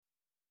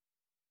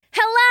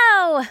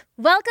Hello!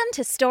 Welcome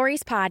to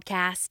Stories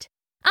Podcast.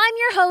 I'm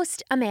your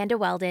host, Amanda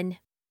Weldon.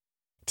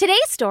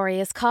 Today's story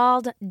is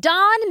called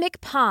Don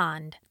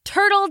McPond,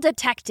 Turtle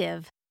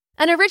Detective,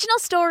 an original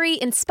story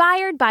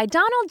inspired by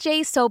Donald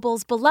J.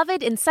 Sobel's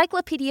beloved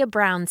Encyclopedia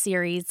Brown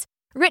series,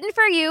 written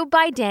for you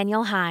by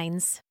Daniel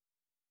Hines.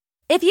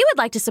 If you would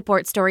like to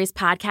support Stories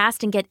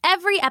Podcast and get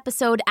every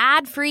episode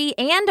ad-free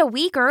and a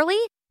week early,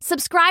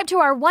 subscribe to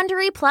our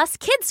Wondery Plus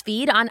Kids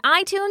feed on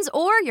iTunes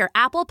or your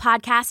Apple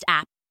Podcast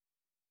app.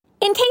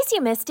 In case you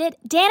missed it,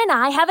 Dan and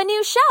I have a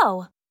new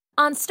show.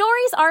 On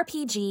Stories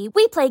RPG,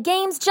 we play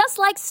games just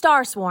like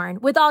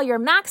Starsworn with all your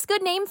Max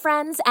Goodname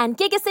friends and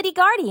Gigacity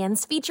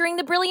Guardians featuring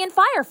the brilliant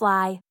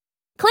Firefly.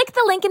 Click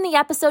the link in the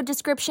episode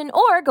description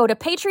or go to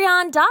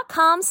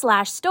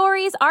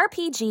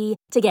patreon.com/storiesrpg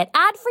to get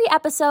ad-free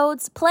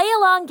episodes,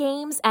 play-along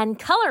games, and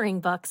coloring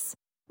books.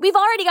 We've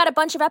already got a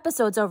bunch of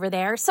episodes over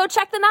there, so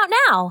check them out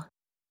now.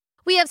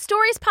 We have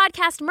Stories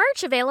Podcast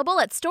merch available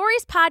at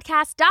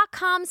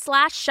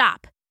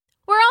storiespodcast.com/shop.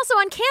 We're also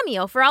on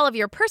Cameo for all of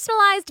your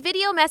personalized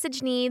video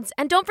message needs,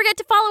 and don't forget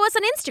to follow us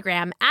on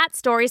Instagram at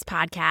Stories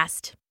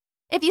Podcast.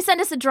 If you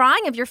send us a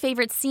drawing of your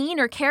favorite scene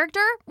or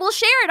character, we'll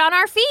share it on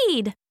our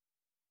feed.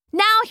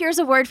 Now here's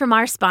a word from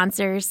our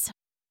sponsors.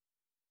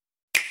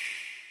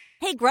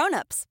 Hey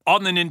grown-ups.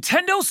 On the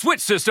Nintendo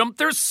Switch system,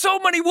 there's so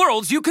many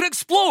worlds you could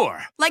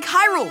explore. Like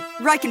Hyrule,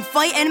 where I can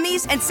fight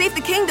enemies and save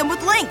the kingdom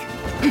with Link.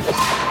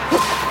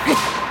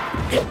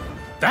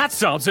 That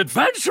sounds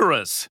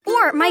adventurous!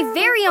 Or my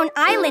very own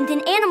island in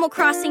Animal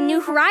Crossing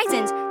New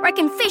Horizons, where I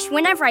can fish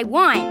whenever I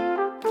want.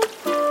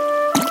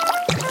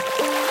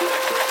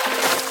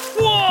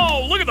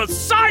 Whoa, look at the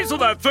size of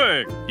that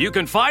thing! You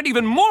can find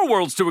even more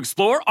worlds to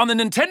explore on the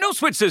Nintendo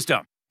Switch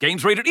system.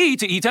 Games rated E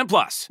to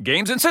E10+.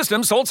 Games and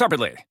systems sold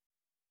separately.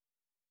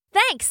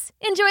 Thanks.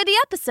 Enjoy the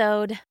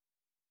episode.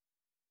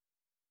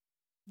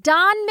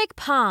 Don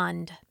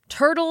McPond,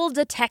 Turtle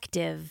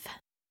Detective.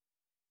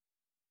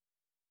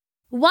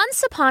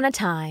 Once upon a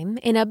time,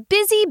 in a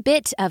busy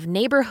bit of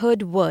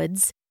neighborhood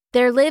woods,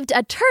 there lived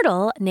a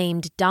turtle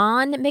named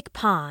Don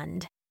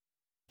McPond.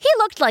 He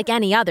looked like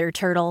any other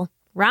turtle,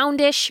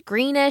 roundish,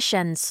 greenish,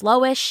 and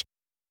slowish,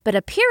 but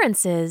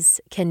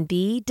appearances can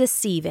be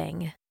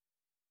deceiving.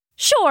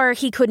 Sure,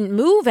 he couldn't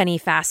move any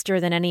faster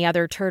than any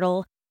other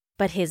turtle,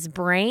 but his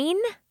brain,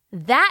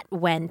 that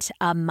went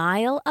a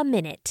mile a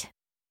minute.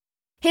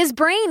 His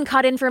brain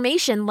caught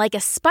information like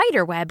a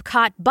spider web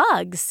caught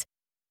bugs.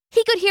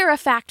 He could hear a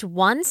fact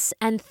once,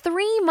 and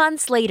 3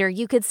 months later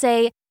you could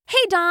say,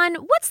 "Hey Don,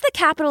 what's the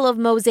capital of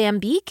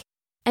Mozambique?"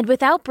 And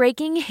without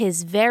breaking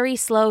his very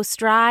slow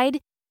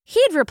stride,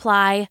 he'd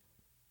reply,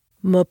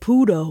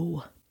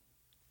 "Maputo,"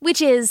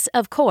 which is,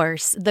 of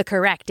course, the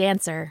correct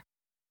answer.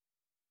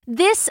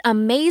 This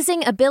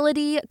amazing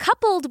ability,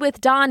 coupled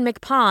with Don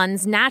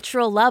McPond's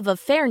natural love of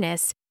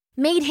fairness,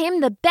 made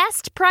him the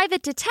best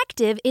private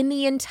detective in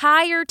the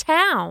entire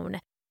town.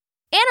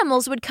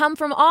 Animals would come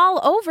from all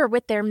over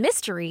with their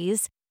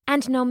mysteries,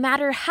 and no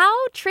matter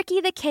how tricky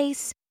the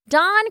case,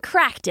 Don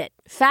cracked it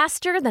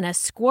faster than a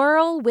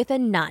squirrel with a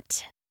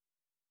nut.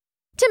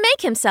 To make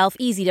himself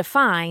easy to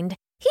find,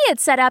 he had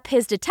set up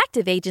his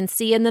detective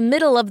agency in the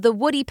middle of the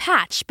woody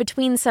patch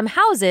between some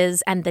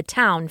houses and the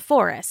town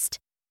forest.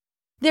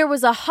 There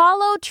was a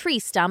hollow tree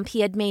stump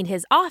he had made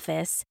his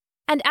office,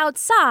 and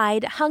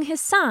outside hung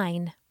his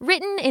sign,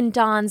 written in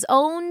Don's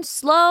own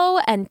slow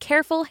and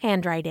careful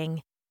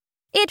handwriting.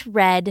 It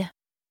read,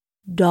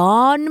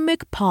 "Don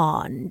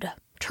McPond,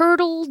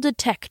 Turtle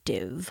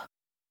Detective.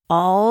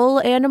 All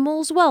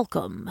animals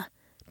welcome.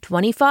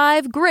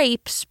 25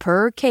 grapes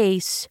per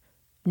case.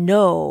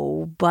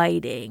 No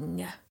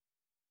biting."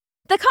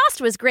 The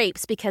cost was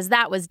grapes because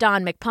that was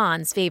Don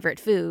McPond's favorite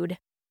food.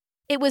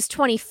 It was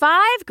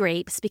 25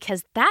 grapes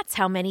because that's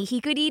how many he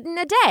could eat in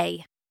a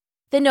day.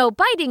 The no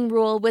biting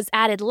rule was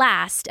added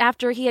last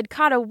after he had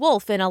caught a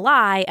wolf in a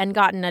lie and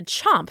gotten a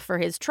chomp for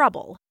his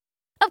trouble.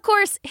 Of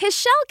course, his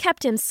shell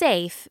kept him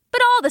safe,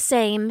 but all the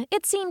same,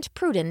 it seemed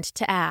prudent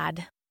to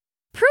add.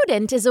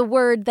 Prudent is a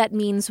word that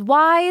means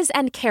wise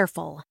and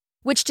careful,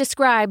 which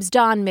describes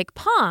Don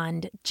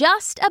McPond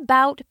just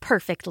about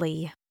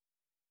perfectly.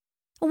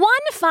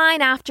 One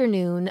fine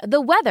afternoon,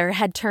 the weather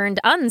had turned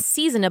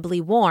unseasonably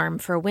warm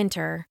for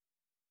winter.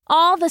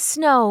 All the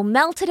snow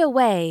melted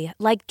away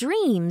like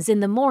dreams in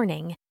the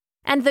morning,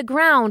 and the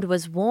ground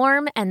was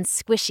warm and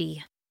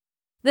squishy.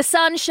 The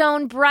sun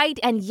shone bright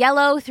and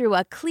yellow through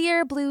a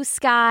clear blue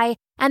sky,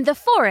 and the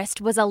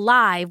forest was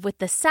alive with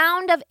the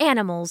sound of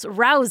animals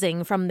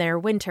rousing from their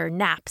winter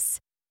naps.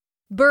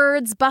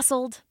 Birds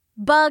bustled,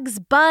 bugs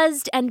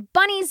buzzed, and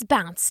bunnies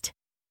bounced.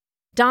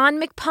 Don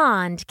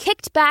McPond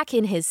kicked back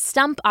in his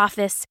stump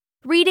office,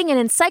 reading an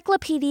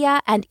encyclopedia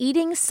and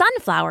eating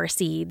sunflower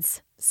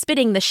seeds,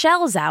 spitting the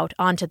shells out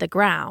onto the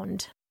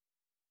ground.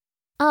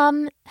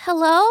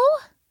 Hello?"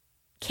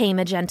 came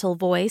a gentle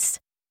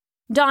voice.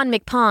 Don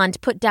McPond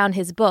put down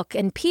his book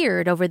and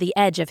peered over the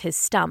edge of his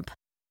stump.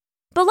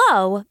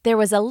 Below, there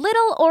was a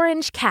little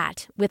orange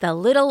cat with a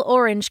little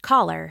orange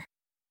collar.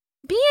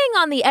 Being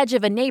on the edge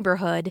of a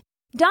neighborhood,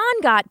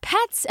 Don got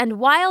pets and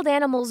wild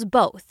animals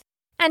both,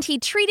 and he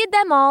treated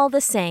them all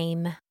the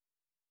same.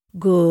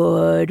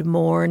 "Good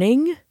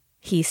morning,"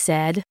 he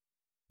said.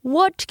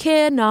 "What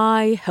can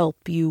I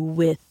help you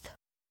with?"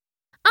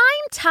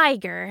 "I'm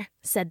Tiger,"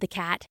 said the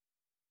cat.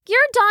 "You're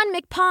Don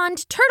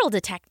McPond, turtle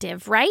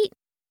detective, right?"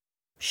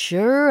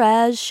 "Sure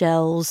as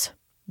shells,"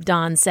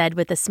 Don said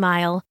with a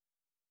smile.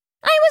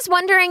 "I was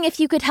wondering if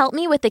you could help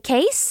me with the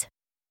case."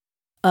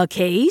 "A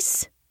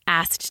case?"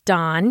 asked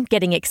Don,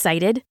 getting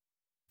excited.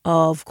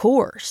 "Of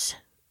course.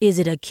 Is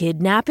it a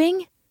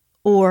kidnapping?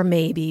 Or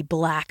maybe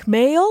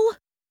blackmail?"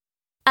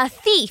 "A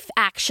thief,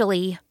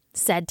 actually,"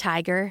 said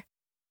Tiger.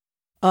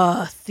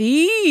 "A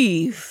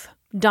thief!"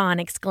 Don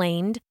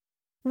exclaimed.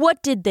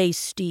 "What did they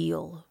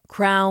steal?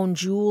 Crown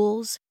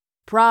jewels?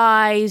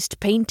 Prized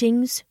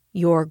paintings?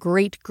 Your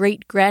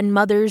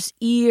great-great-grandmother's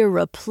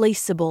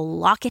irreplaceable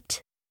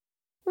locket?"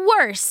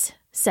 "Worse,"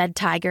 said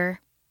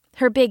Tiger.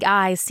 Her big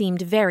eyes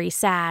seemed very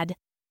sad.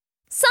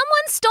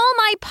 "Someone stole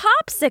my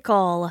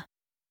popsicle."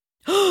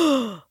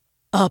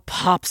 "A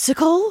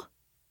popsicle?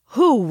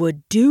 Who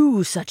would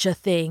do such a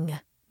thing?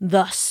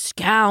 The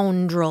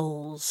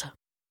scoundrels!"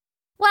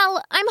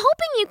 "Well, I'm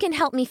hoping you can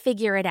help me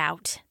figure it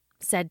out,"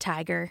 said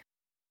Tiger.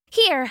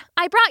 "Here,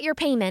 I brought your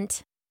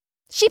payment."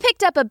 She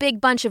picked up a big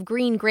bunch of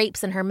green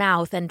grapes in her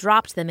mouth and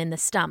dropped them in the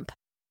stump.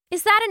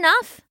 "Is that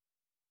enough?"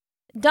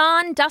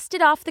 Don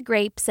dusted off the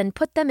grapes and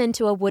put them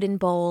into a wooden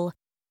bowl.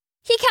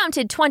 He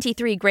counted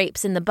 23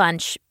 grapes in the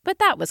bunch, but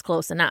that was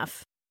close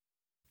enough.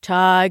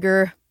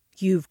 "Tiger,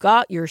 you've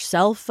got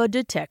yourself a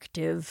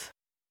detective."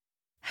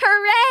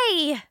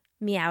 "Hooray!"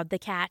 meowed the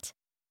cat.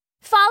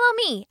 "Follow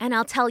me, and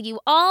I'll tell you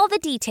all the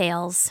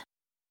details."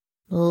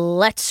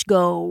 "Let's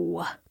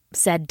go,"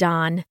 said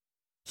Don.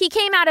 He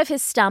came out of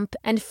his stump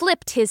and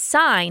flipped his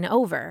sign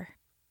over.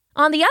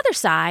 On the other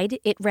side,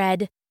 it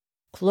read,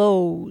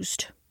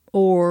 "Closed,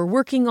 or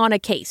working on a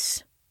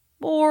case,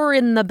 or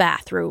in the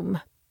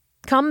bathroom.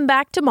 Come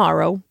back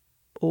tomorrow,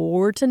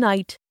 or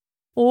tonight,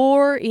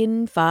 or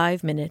in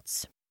 5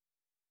 minutes."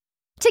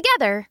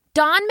 Together,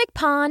 Don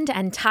McPond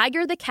and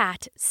Tiger the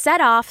cat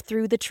set off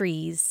through the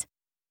trees.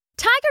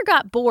 Tiger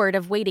got bored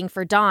of waiting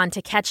for Don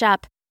to catch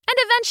up and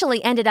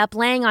eventually ended up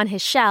laying on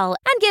his shell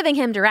and giving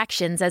him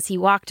directions as he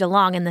walked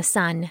along in the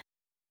sun.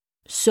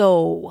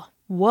 "So,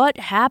 what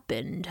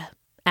happened?"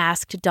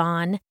 asked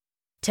Don.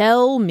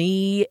 "Tell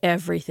me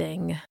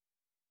everything."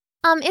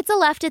 It's a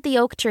left at the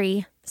oak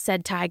tree,"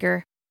 said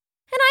Tiger.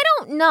 "And I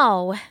don't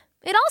know.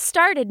 It all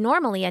started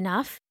normally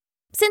enough.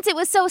 Since it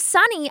was so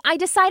sunny, I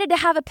decided to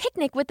have a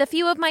picnic with a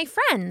few of my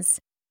friends.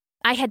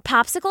 I had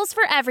popsicles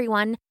for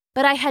everyone,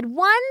 but I had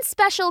one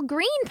special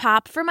green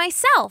pop for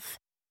myself.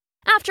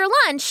 After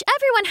lunch,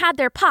 everyone had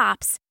their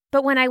pops,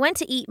 but when I went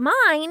to eat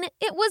mine,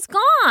 it was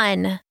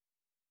gone."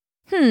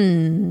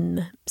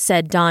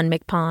 Said Don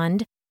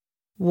McPond.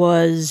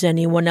 "Was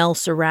anyone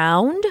else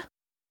around?"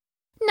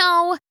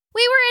 "No,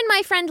 we were in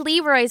my friend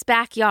Leroy's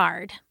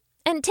backyard.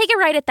 And take a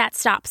right at that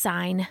stop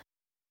sign."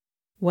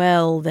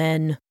 "Well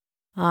then,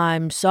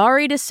 I'm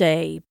sorry to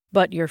say,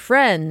 but your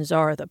friends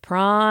are the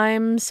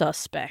prime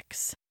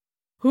suspects.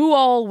 Who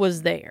all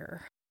was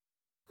there?"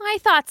 "I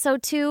thought so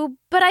too,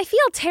 but I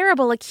feel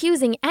terrible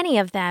accusing any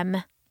of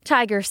them,"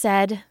 Tiger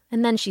said,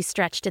 and then she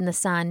stretched in the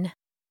sun.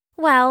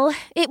 "Well,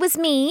 it was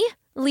me,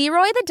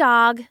 Leroy the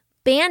dog,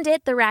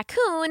 Bandit the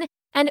raccoon,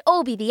 and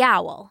Obie the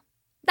owl.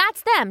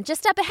 That's them,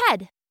 just up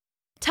ahead."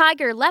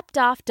 Tiger leapt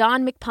off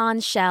Don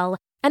McPond's shell,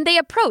 and they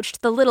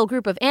approached the little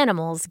group of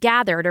animals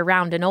gathered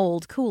around an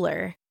old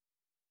cooler.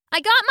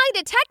 "I got my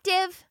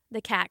detective,"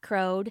 the cat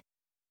crowed.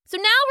 "So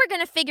now we're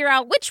going to figure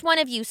out which one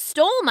of you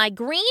stole my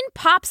green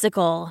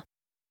popsicle."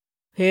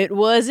 "It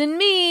wasn't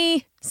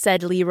me,"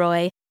 said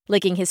Leroy,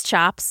 licking his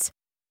chops.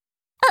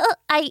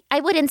 I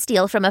wouldn't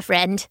steal from a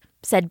friend,"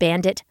 said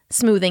Bandit,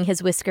 smoothing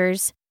his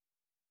whiskers.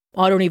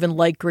 "I don't even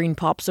like green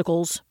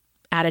popsicles,"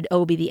 added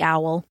Obie the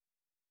owl.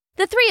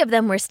 The three of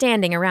them were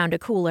standing around a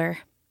cooler.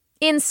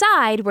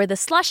 Inside were the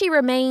slushy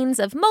remains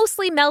of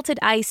mostly melted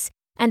ice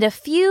and a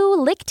few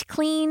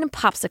licked-clean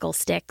popsicle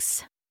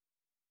sticks.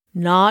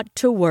 "Not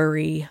to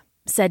worry,"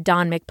 said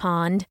Don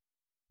McPond.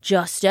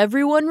 "Just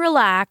everyone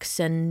relax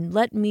and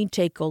let me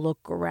take a look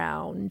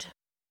around."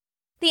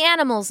 The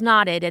animals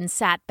nodded and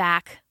sat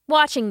back,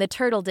 watching the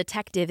turtle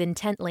detective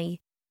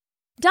intently.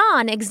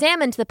 Don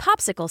examined the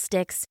popsicle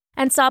sticks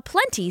and saw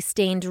plenty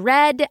stained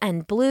red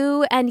and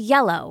blue and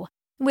yellow,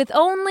 with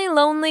only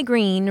lonely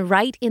green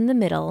right in the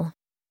middle.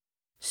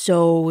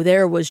 "So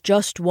there was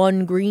just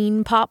one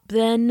green pop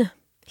then?"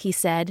 he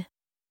said.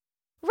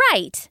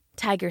 "Right,"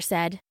 Tiger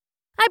said.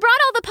 "I brought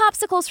all the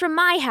popsicles from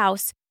my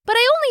house, but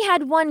I only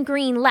had one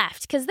green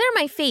left because they're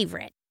my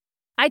favorite.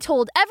 I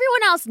told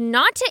everyone else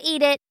not to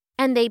eat it,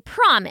 and they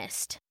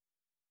promised."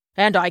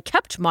 "And I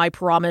kept my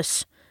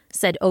promise,"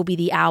 said Obie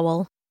the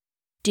owl.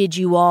 "Did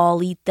you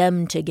all eat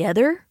them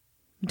together?"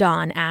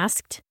 Don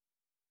asked.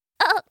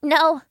 "Oh,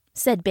 no,"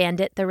 said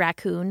Bandit the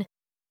raccoon.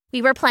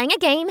 "We were playing a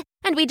game,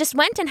 and we just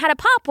went and had a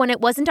pop when it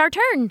wasn't our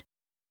turn."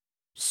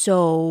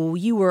 "So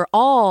you were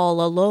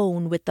all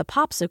alone with the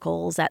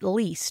popsicles at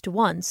least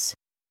once?"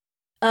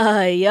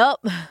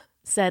 Yup,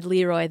 said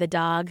Leroy the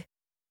dog.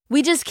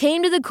 We just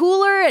came to the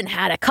cooler and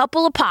had a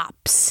couple of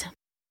pops.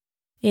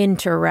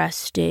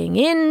 Interesting,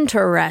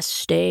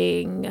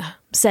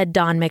 said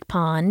Don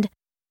McPond.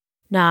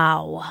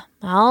 Now,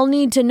 I'll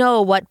need to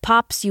know what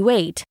pops you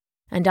ate,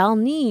 and I'll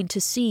need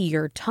to see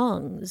your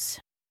tongues.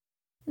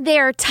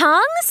 Their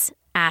tongues?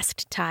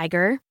 Asked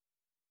Tiger.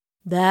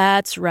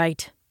 That's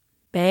right.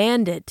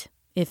 Bandit,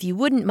 if you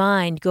wouldn't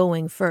mind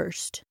going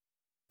first.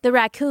 The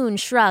raccoon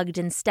shrugged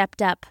and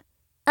stepped up.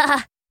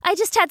 I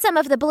just had some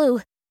of the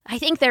blue. I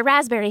think they're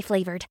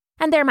raspberry-flavored,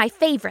 and they're my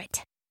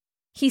favorite.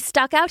 He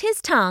stuck out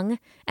his tongue,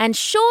 and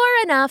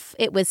sure enough,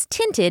 it was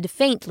tinted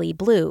faintly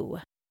blue.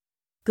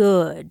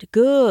 Good,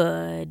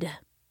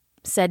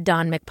 said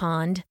Don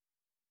McPond.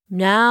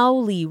 Now,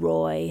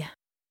 Leroy.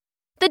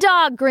 The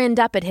dog grinned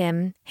up at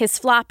him, his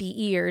floppy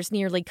ears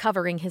nearly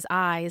covering his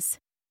eyes.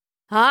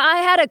 I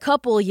had a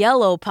couple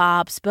yellow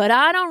pops, but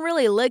I don't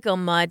really lick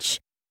 'em much.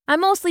 I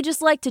mostly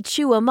just like to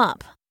chew 'em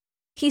up.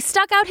 He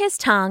stuck out his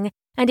tongue,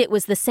 and it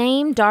was the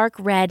same dark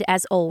red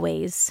as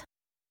always.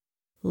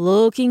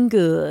 Looking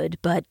good,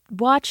 but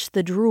watch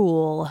the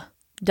drool,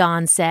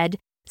 Don said,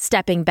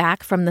 stepping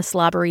back from the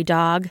slobbery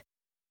dog.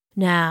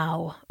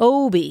 Now,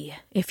 Obie,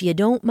 if you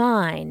don't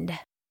mind.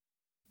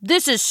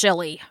 This is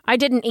silly. I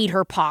didn't eat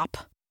her pop.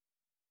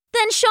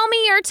 Then show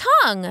me your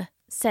tongue,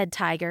 said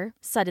Tiger,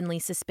 suddenly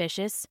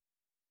suspicious.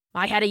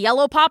 I had a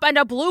yellow pop and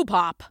a blue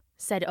pop,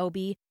 said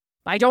Obie.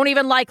 I don't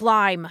even like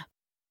lime.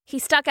 He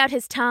stuck out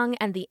his tongue,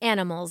 and the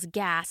animals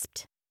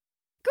gasped.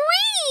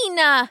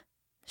 Green!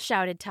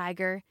 Shouted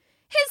Tiger.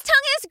 His tongue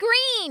is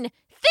green!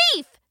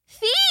 Thief!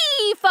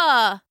 Thief!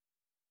 I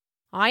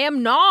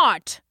am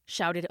not,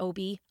 shouted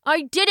Obie.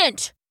 I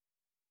didn't.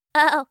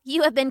 Oh,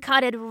 you have been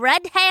caught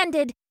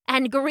red-handed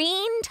and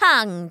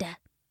green-tongued,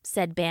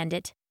 said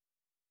Bandit.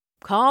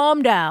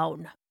 Calm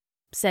down,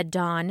 said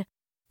Don.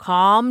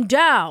 Calm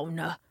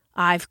down.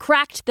 I've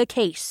cracked the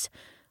case.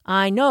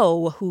 I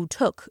know who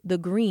took the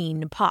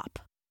green pop.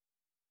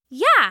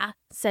 Yeah,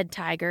 said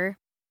Tiger.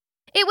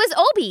 It was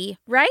Obie,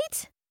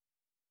 right?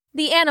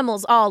 The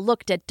animals all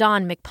looked at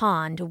Don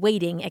McPond,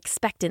 waiting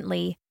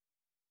expectantly.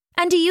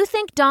 And do you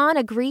think Don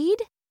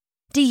agreed?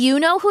 Do you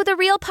know who the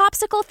real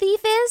popsicle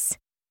thief is?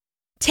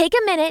 Take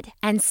a minute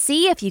and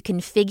see if you can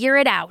figure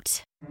it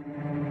out.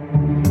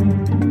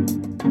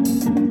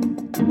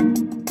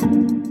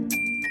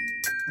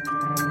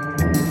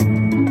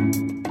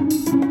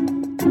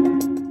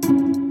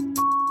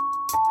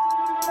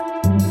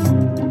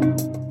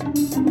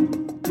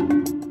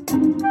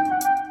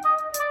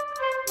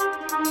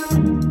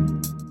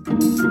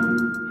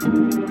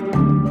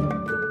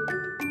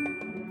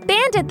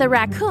 Bandit the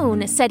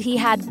raccoon said he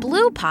had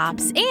blue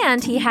pops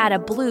and he had a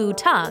blue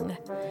tongue.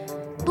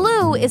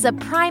 Blue is a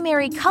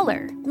primary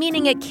color,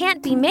 meaning it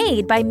can't be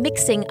made by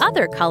mixing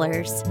other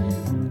colors.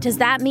 Does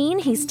that mean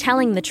he's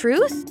telling the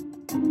truth?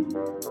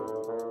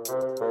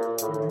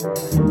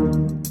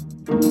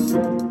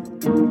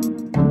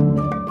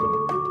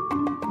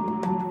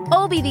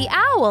 Obie the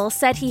owl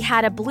said he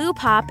had a blue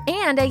pop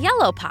and a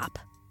yellow pop.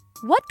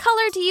 What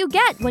color do you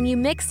get when you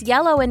mix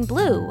yellow and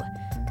blue?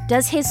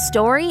 Does his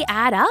story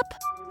add up?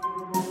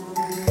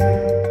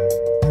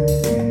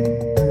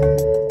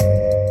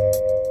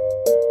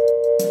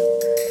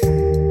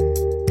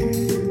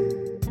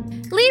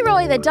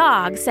 Leroy the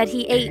dog said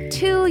he ate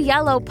 2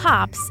 yellow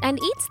pops and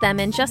eats them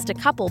in just a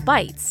couple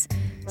bites.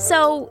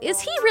 So, is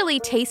he really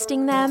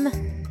tasting them?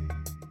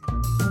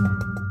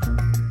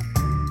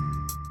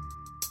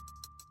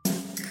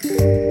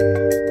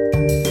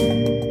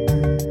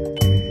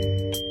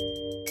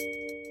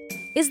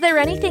 Is there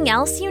anything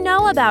else you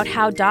know about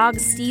how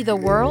dogs see the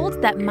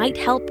world that might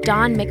help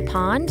Don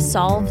McPond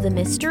solve the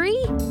mystery?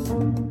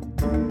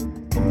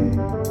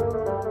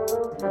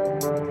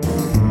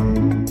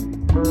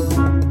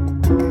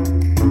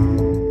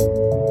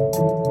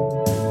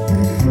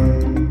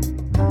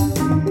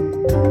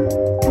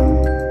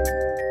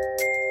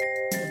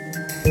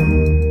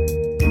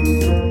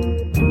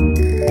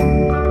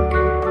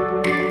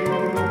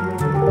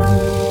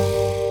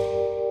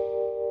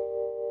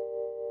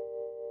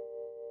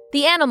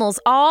 The animals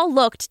all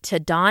looked to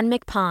Don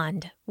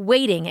McPond,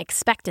 waiting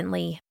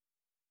expectantly.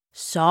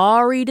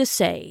 Sorry to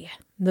say,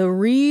 the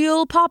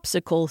real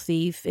popsicle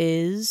thief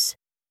is...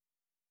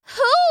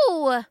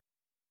 Who?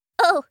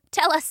 Oh,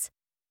 tell us.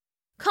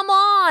 Come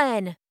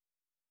on.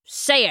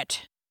 Say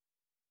it.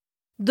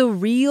 The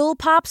real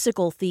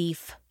popsicle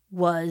thief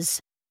was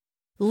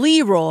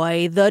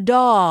Leroy the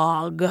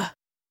dog.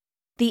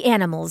 The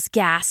animals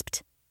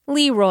gasped.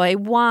 Leroy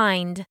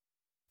whined.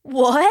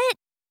 What?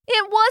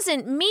 It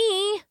wasn't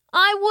me.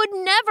 I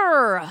would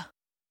never.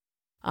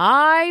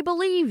 I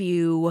believe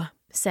you,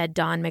 said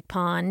Don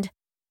McPond.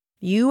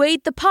 You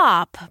ate the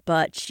pop,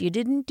 but you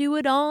didn't do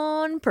it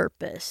on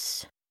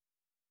purpose.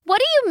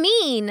 What do you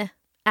mean?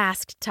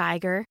 Asked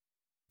Tiger.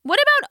 What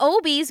about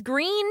Obie's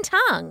green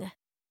tongue?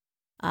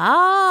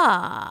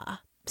 Ah,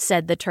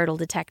 said the turtle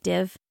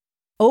detective.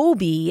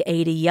 Obie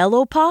ate a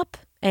yellow pop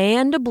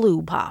and a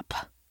blue pop.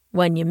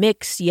 When you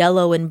mix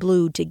yellow and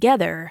blue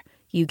together,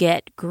 you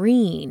get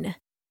green.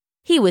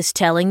 he was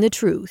telling the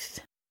truth.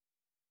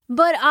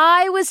 But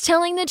I was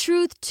telling the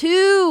truth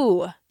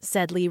too,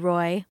 said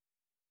Leroy.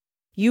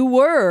 You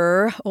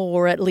were,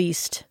 or at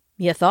least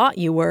you thought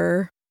you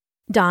were,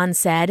 Don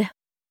said.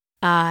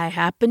 I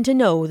happen to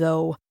know,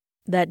 though,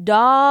 that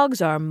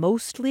dogs are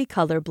mostly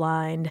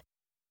colorblind.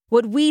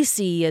 What we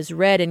see as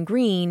red and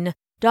green,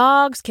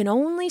 dogs can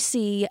only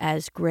see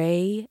as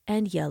gray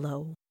and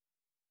yellow.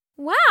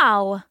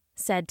 Wow,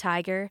 said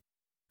Tiger.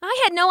 I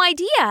had no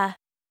idea.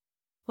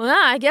 Well,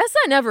 I guess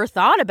I never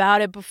thought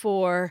about it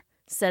before,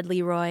 said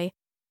Leroy.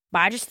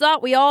 I just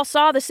thought we all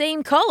saw the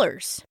same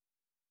colors.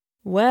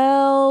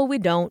 Well, we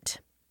don't,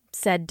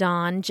 said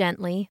Don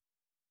gently.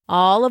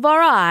 All of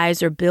our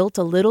eyes are built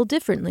a little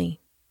differently.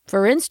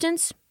 For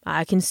instance,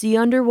 I can see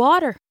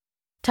underwater.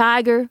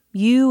 Tiger,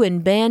 you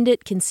and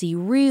Bandit can see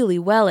really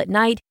well at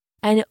night,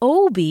 and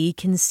Obie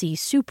can see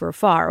super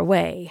far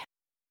away.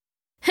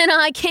 And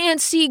I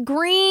can't see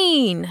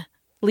green,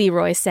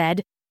 Leroy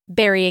said,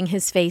 burying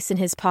his face in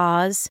his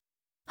paws.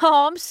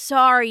 Oh, I'm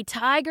sorry,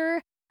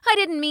 Tiger. I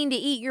didn't mean to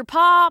eat your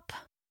pop.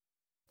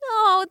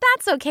 Oh,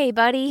 that's okay,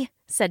 buddy,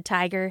 said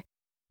Tiger.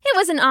 It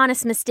was an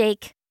honest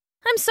mistake.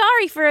 I'm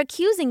sorry for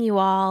accusing you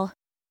all.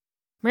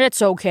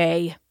 It's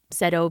okay,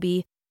 said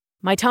Obie.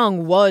 My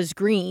tongue was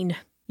green.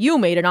 You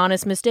made an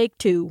honest mistake,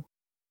 too.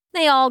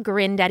 They all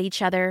grinned at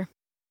each other.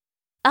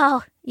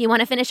 Oh, you want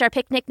to finish our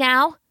picnic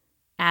now?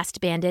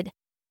 Asked Bandit.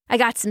 I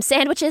got some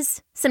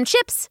sandwiches, some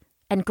chips,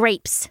 and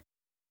grapes.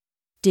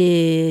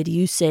 Did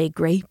you say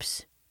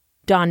grapes?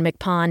 Don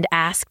McPond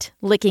asked,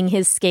 licking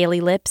his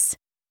scaly lips.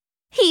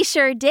 He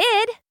sure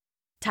did,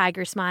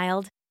 Tiger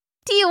smiled.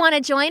 Do you want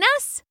to join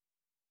us?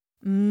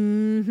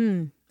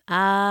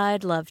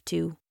 I'd love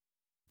to.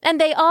 And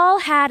they all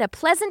had a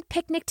pleasant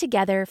picnic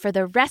together for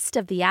the rest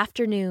of the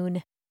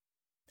afternoon.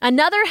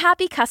 Another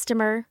happy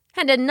customer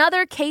and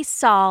another case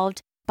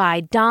solved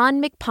by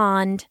Don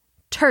McPond,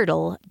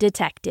 Turtle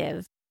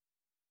Detective.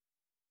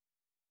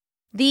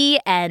 The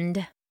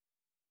end.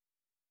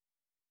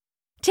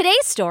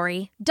 Today's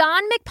story,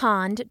 Don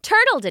McPond,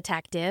 Turtle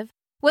Detective,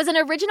 was an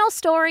original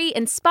story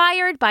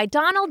inspired by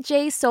Donald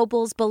J.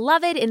 Sobel's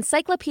beloved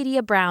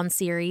Encyclopedia Brown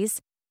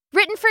series,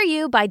 written for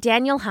you by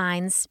Daniel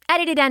Hines,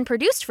 edited and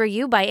produced for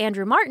you by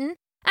Andrew Martin,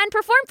 and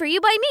performed for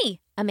you by me,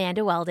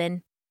 Amanda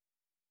Weldon.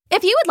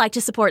 If you would like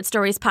to support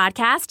Stories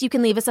Podcast, you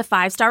can leave us a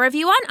 5-star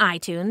review on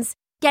iTunes,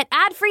 get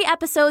ad-free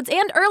episodes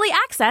and early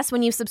access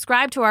when you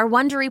subscribe to our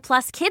Wondery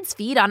Plus Kids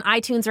feed on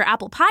iTunes or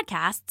Apple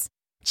Podcasts,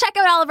 check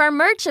out all of our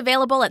merch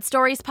available at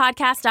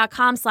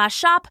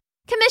storiespodcast.com/shop,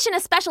 commission a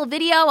special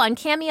video on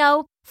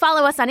Cameo,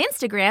 follow us on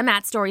Instagram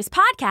at Stories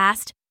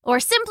Podcast, or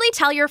simply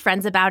tell your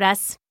friends about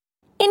us.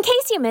 In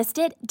case you missed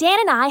it, Dan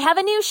and I have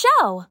a new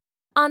show.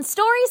 On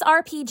Stories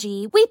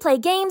RPG, we play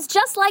games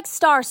just like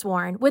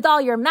Starsworn with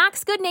all your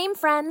Max Goodname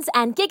friends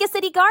and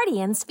Gigacity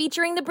Guardians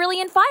featuring the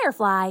brilliant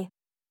Firefly.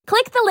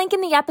 Click the link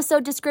in the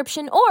episode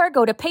description or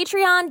go to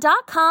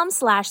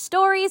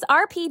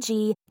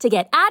patreon.com/storiesrpg to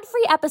get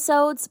ad-free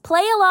episodes,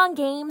 play-along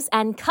games,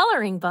 and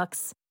coloring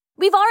books.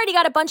 We've already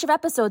got a bunch of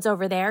episodes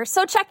over there,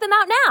 so check them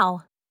out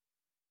now.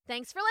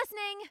 Thanks for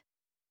listening.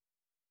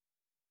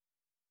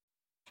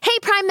 Hey,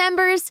 Prime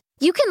members,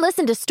 you can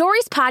listen to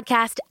Stories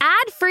Podcast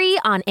ad-free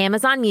on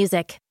Amazon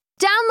Music.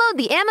 Download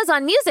the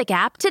Amazon Music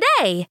app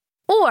today.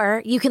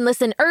 Or you can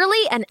listen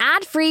early and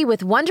ad-free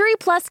with Wondery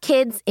Plus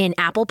Kids in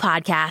Apple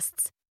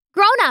Podcasts.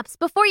 Grown-ups,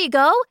 before you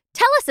go,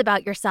 tell us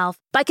about yourself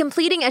by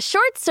completing a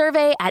short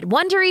survey at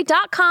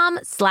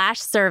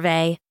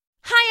Wondery.com/survey.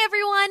 Hi,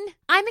 everyone.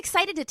 I'm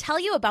excited to tell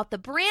you about the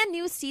brand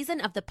new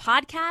season of the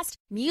podcast,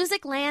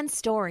 Musicland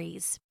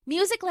Stories.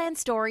 Musicland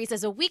Stories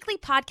is a weekly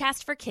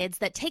podcast for kids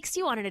that takes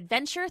you on an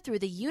adventure through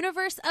the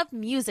universe of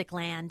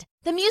Musicland.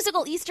 The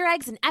musical Easter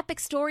eggs and epic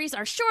stories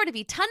are sure to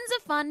be tons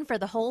of fun for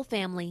the whole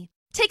family.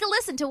 Take a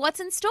listen to what's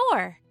in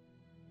store.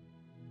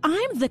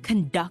 I'm the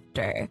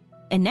conductor,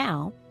 and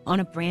now, on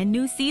a brand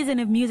new season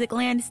of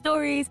Musicland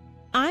Stories,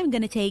 I'm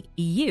gonna take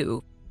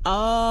you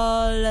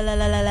all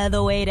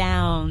the way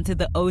down to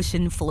the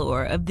ocean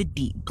floor of the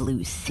deep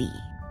blue sea.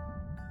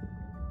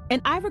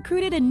 And I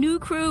recruited a new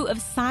crew of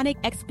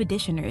sonic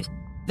expeditioners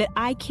that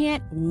I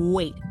can't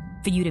wait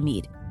for you to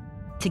meet.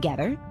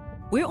 Together,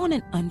 we're on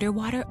an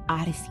underwater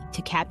odyssey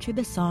to capture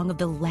the song of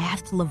the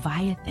last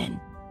Leviathan,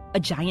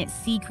 a giant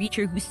sea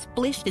creature who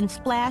splished and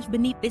splashed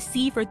beneath the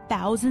sea for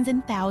thousands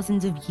and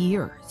thousands of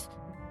years.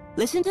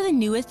 Listen to the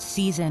newest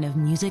season of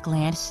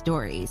Musicland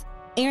Stories,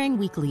 airing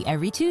weekly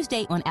every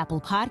Tuesday on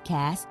Apple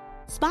Podcasts,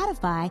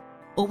 Spotify,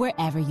 or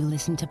wherever you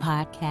listen to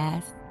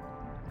podcasts.